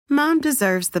Mom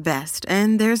deserves the best,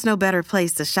 and there's no better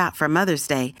place to shop for Mother's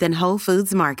Day than Whole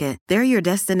Foods Market. They're your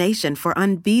destination for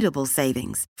unbeatable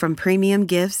savings, from premium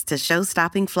gifts to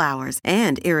show-stopping flowers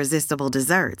and irresistible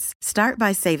desserts. Start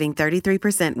by saving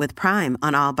 33% with Prime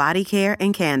on all body care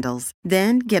and candles.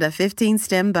 Then get a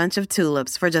 15-stem bunch of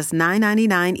tulips for just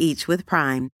 $9.99 each with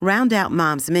Prime. Round out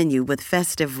Mom's menu with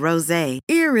festive rosé,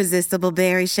 irresistible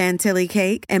berry chantilly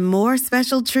cake, and more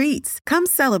special treats. Come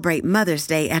celebrate Mother's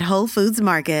Day at Whole Foods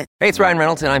Market. Hey, it's Ryan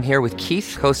Reynolds, and I'm here with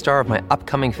Keith, co-star of my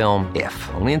upcoming film, If,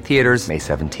 only in theaters May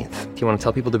 17th. Do you want to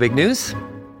tell people the big news?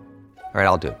 All right,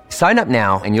 I'll do it. Sign up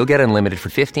now and you'll get unlimited for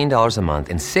 $15 a month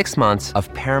and 6 months of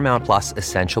Paramount Plus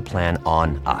Essential Plan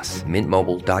on us.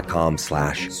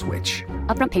 MintMobile.com/switch.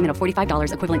 Upfront payment of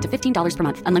 $45 equivalent to $15 per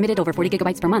month. Unlimited over 40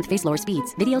 gigabytes per month. Face lower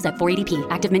speeds. Videos at 480p.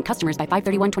 Active Mint customers by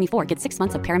 531.24 get 6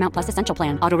 months of Paramount Plus Essential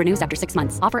Plan. Auto renews after 6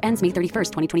 months. Offer ends May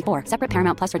 31st, 2024. Separate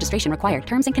Paramount Plus registration required.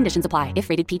 Terms and conditions apply if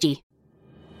rated PG.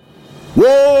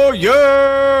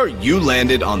 Warrior! You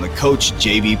landed on the Coach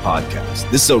JB podcast.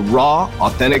 This is a raw,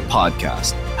 authentic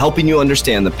podcast helping you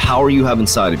understand the power you have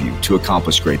inside of you to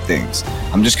accomplish great things.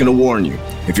 I'm just going to warn you,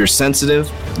 if you're sensitive,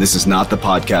 this is not the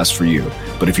podcast for you.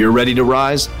 But if you're ready to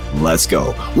rise, let's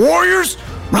go. Warriors,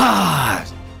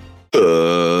 rise!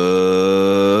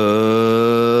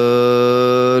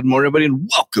 Good morning, everybody, and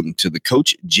welcome to the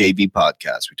Coach JB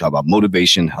podcast. We talk about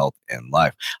motivation, health, and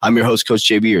life. I'm your host, Coach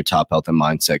JB, your top health and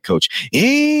mindset coach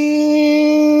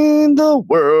in the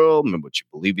world. Remember, what you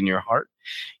believe in your heart,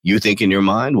 you think in your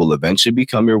mind, will eventually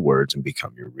become your words and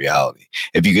become your reality.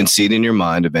 If you can see it in your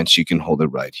mind, eventually you can hold it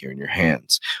right here in your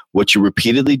hands. What you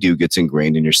repeatedly do gets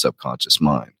ingrained in your subconscious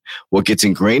mind. What gets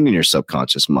ingrained in your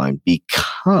subconscious mind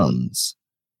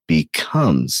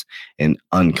becomes an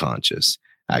unconscious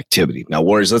activity. Now,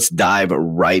 Warriors, let's dive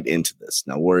right into this.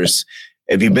 Now, Warriors,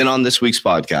 if you've been on this week's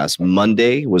podcast,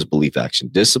 Monday was belief, action,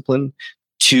 discipline.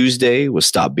 Tuesday was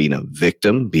stop being a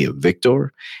victim, be a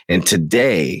victor. And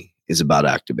today is about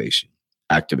activation.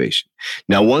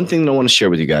 Now, one thing that I want to share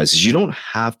with you guys is you don't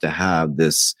have to have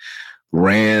this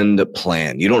grand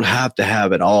plan. You don't have to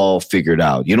have it all figured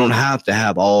out. You don't have to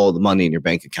have all the money in your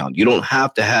bank account. You don't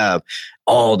have to have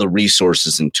all the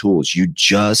resources and tools. You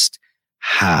just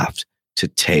have to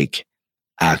take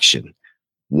action.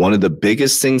 One of the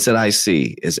biggest things that I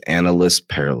see is analyst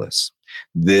paralysis.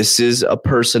 This is a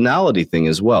personality thing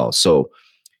as well. So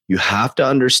you have to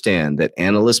understand that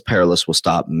analyst paralysis will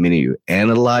stop many of you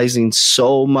analyzing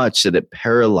so much that it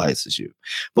paralyzes you.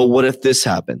 But what if this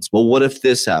happens? Well, what if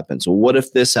this happens? Well, what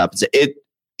if this happens? It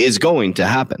is going to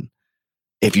happen.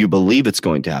 If you believe it's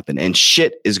going to happen, and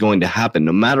shit is going to happen,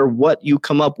 no matter what you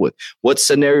come up with, what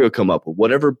scenario come up with,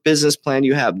 whatever business plan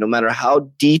you have, no matter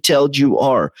how detailed you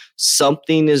are,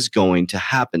 something is going to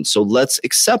happen. So let's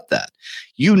accept that.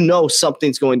 You know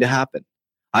something's going to happen.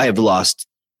 I have lost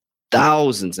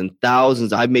thousands and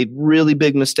thousands. I've made really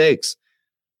big mistakes.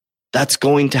 That's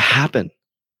going to happen.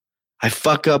 I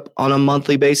fuck up on a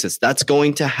monthly basis. That's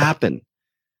going to happen.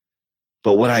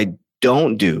 But what I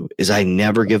don't do is I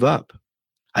never give up.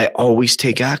 I always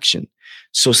take action.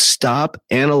 So stop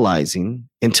analyzing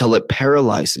until it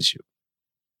paralyzes you.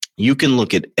 You can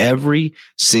look at every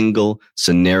single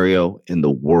scenario in the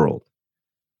world,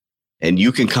 and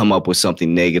you can come up with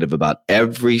something negative about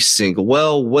every single,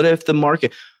 well, what if the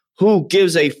market, who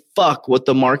gives a fuck what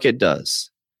the market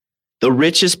does? The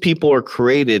richest people are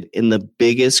created in the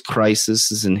biggest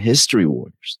crises in history,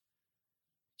 Warriors.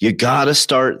 You got to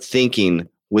start thinking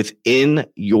within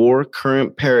your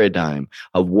current paradigm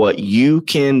of what you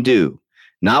can do,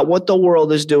 not what the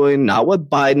world is doing, not what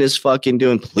Biden is fucking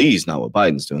doing. Please, not what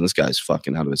Biden's doing. This guy's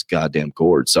fucking out of his goddamn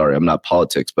gourd. Sorry, I'm not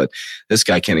politics, but this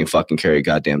guy can't even fucking carry a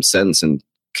goddamn sentence, and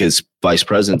his vice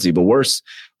president's even worse.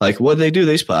 Like, what do?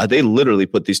 They literally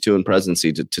put these two in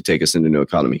presidency to take us into a new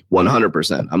economy.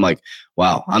 100%. I'm like,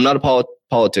 wow, I'm not a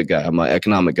politic guy. I'm an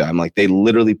economic guy. I'm like, they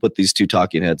literally put these two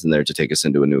talking heads in there to take us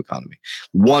into a new economy.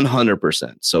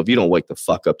 100%. So if you don't wake the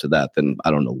fuck up to that, then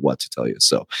I don't know what to tell you.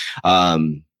 So I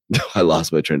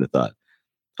lost my train of thought.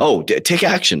 Oh, take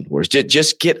action. Whereas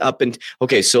just get up and,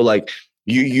 okay, so like,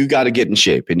 You got to get in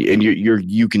shape, and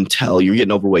you can tell you're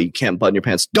getting overweight. You can't button your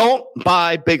pants. Don't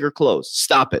buy bigger clothes.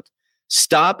 Stop it.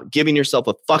 Stop giving yourself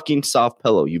a fucking soft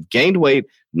pillow. You've gained weight,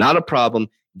 not a problem.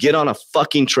 Get on a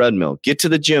fucking treadmill. Get to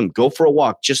the gym. Go for a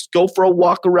walk. Just go for a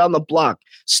walk around the block.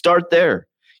 Start there.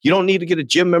 You don't need to get a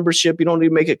gym membership. You don't need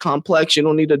to make it complex. You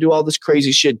don't need to do all this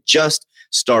crazy shit. Just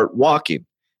start walking.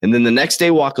 And then the next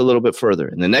day, walk a little bit further.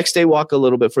 And the next day, walk a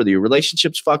little bit further. Your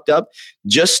relationship's fucked up.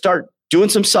 Just start doing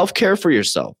some self-care for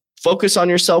yourself. Focus on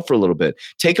yourself for a little bit.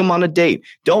 Take them on a date.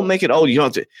 Don't make it, oh, you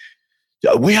don't have to,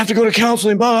 we have to go to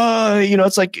counseling. Bye. You know,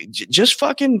 it's like, just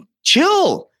fucking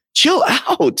Chill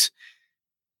out.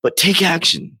 But take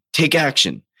action. Take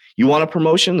action. You want a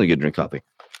promotion? Let me get a drink coffee.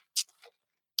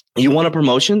 You want a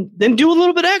promotion? Then do a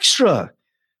little bit extra.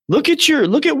 Look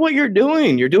at what you're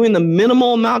doing. You're doing the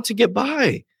minimal amount to get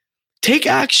by. Take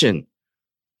action.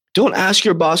 Don't ask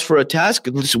your boss for a task.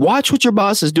 Just watch what your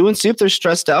boss is doing. See if they're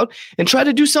stressed out and try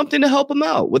to do something to help them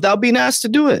out without being asked to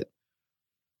do it.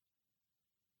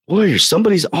 Warriors,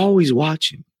 somebody's always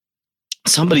watching.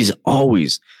 Somebody's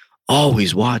always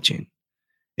watching.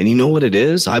 And you know what it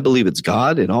is? I believe it's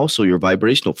God, and also your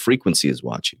vibrational frequency is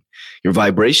watching. Your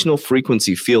vibrational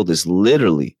frequency field is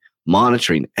literally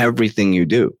monitoring everything you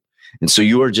do. And so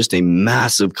you are just a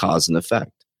massive cause and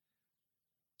effect.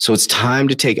 So it's time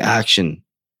to take action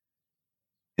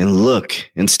and look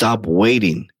and stop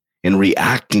waiting and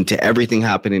reacting to everything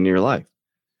happening in your life.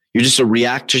 You're just a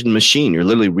reaction machine. You're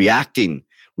literally reacting.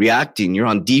 You're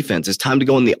on defense. It's time to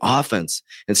go on the offense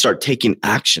and start taking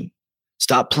action.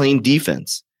 Stop playing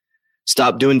defense.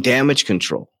 Stop doing damage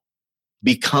control.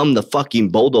 Become the fucking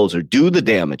bulldozer. Do the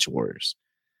damage, warriors.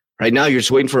 Right now, you're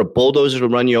just waiting for a bulldozer to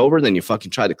run you over. Then you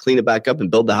fucking try to clean it back up and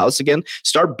build the house again.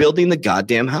 Start building the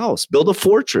goddamn house. Build a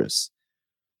fortress.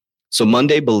 So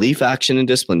Monday, belief, action, and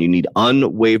discipline. You need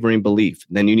unwavering belief.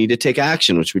 Then you need to take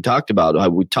action, which we talked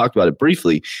about. We talked about it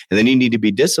briefly. And then you need to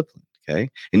be disciplined. Okay.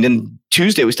 And then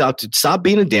Tuesday, we stop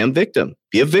being a damn victim.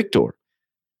 Be a victor.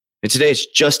 And today it's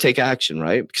just take action,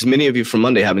 right? Because many of you from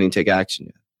Monday haven't even taken action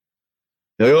yet.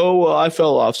 Like, oh, well, I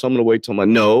fell off, so I'm going to wait till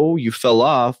Monday. No, you fell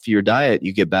off your diet.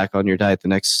 You get back on your diet the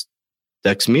next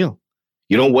meal.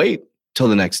 You don't wait till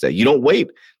the next day. You don't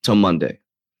wait till Monday.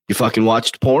 You fucking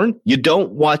watched porn. You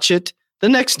don't watch it the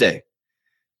next day.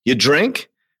 You drink.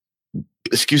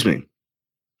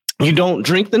 You don't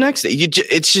drink the next day.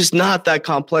 It's just not that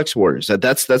complex, warriors.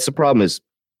 That's the problem is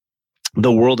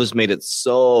the world has made it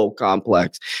so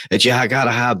complex that you got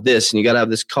to have this and you got to have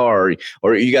this car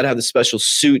or you got to have this special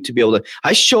suit to be able to.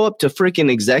 I show up to freaking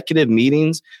executive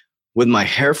meetings with my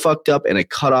hair fucked up and a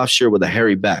cutoff shirt with a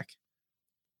hairy back.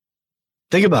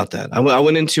 Think about that. I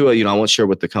went into I won't share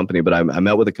with the company, but I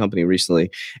met with a company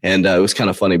recently, and it was kind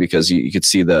of funny because you could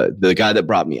see the guy that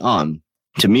brought me on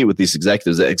to meet with these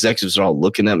executives. The executives are all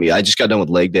looking at me. I just got done with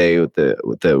leg day with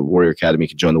the Warrior Academy. You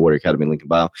can join the Warrior Academy link in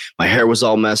bio. My hair was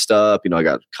all messed up. I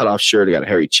got a cut off shirt. I got a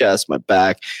hairy chest, my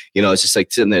back. It's just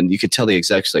like, and then you could tell the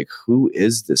execs like, who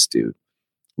is this dude?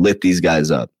 Lit these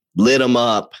guys up. Lit them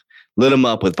up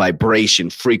with vibration,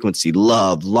 frequency,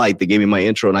 love, light. They gave me my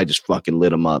intro and I just fucking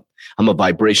lit them up. I'm a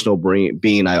vibrational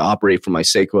being. I operate from my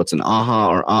sacral. It's an aha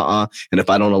or And if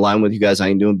I don't align with you guys, I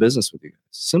ain't doing business with you guys.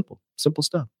 Simple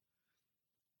stuff.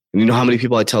 And you know how many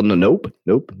people I tell them, nope,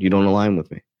 you don't align with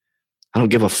me. I don't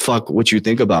give a fuck what you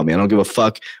think about me. I don't give a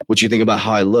fuck what you think about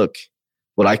how I look.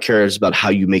 What I care is about how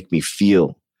you make me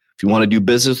feel. If you want to do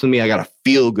business with me, I got to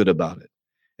feel good about it.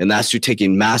 And that's through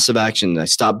taking massive action. I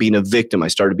stopped being a victim. I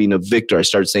started being a victor. I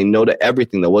started saying no to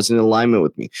everything that wasn't in alignment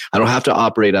with me. I don't have to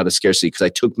operate out of scarcity because I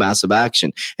took massive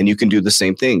action. And you can do the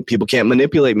same thing. People can't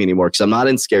manipulate me anymore because I'm not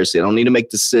in scarcity. I don't need to make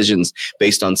decisions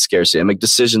based on scarcity. I make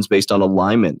decisions based on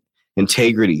alignment,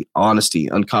 integrity, honesty,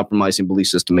 uncompromising belief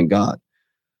system in God.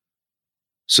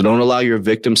 So don't allow your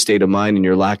victim state of mind and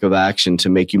your lack of action to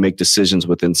make you make decisions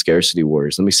within scarcity,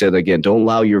 warriors. Let me say that again. Don't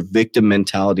allow your victim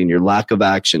mentality and your lack of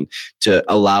action to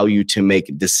allow you to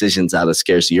make decisions out of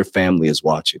scarcity. Your family is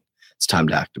watching. It's time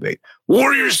to activate.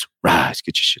 Warriors, rise.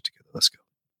 Get your shit together. Let's go.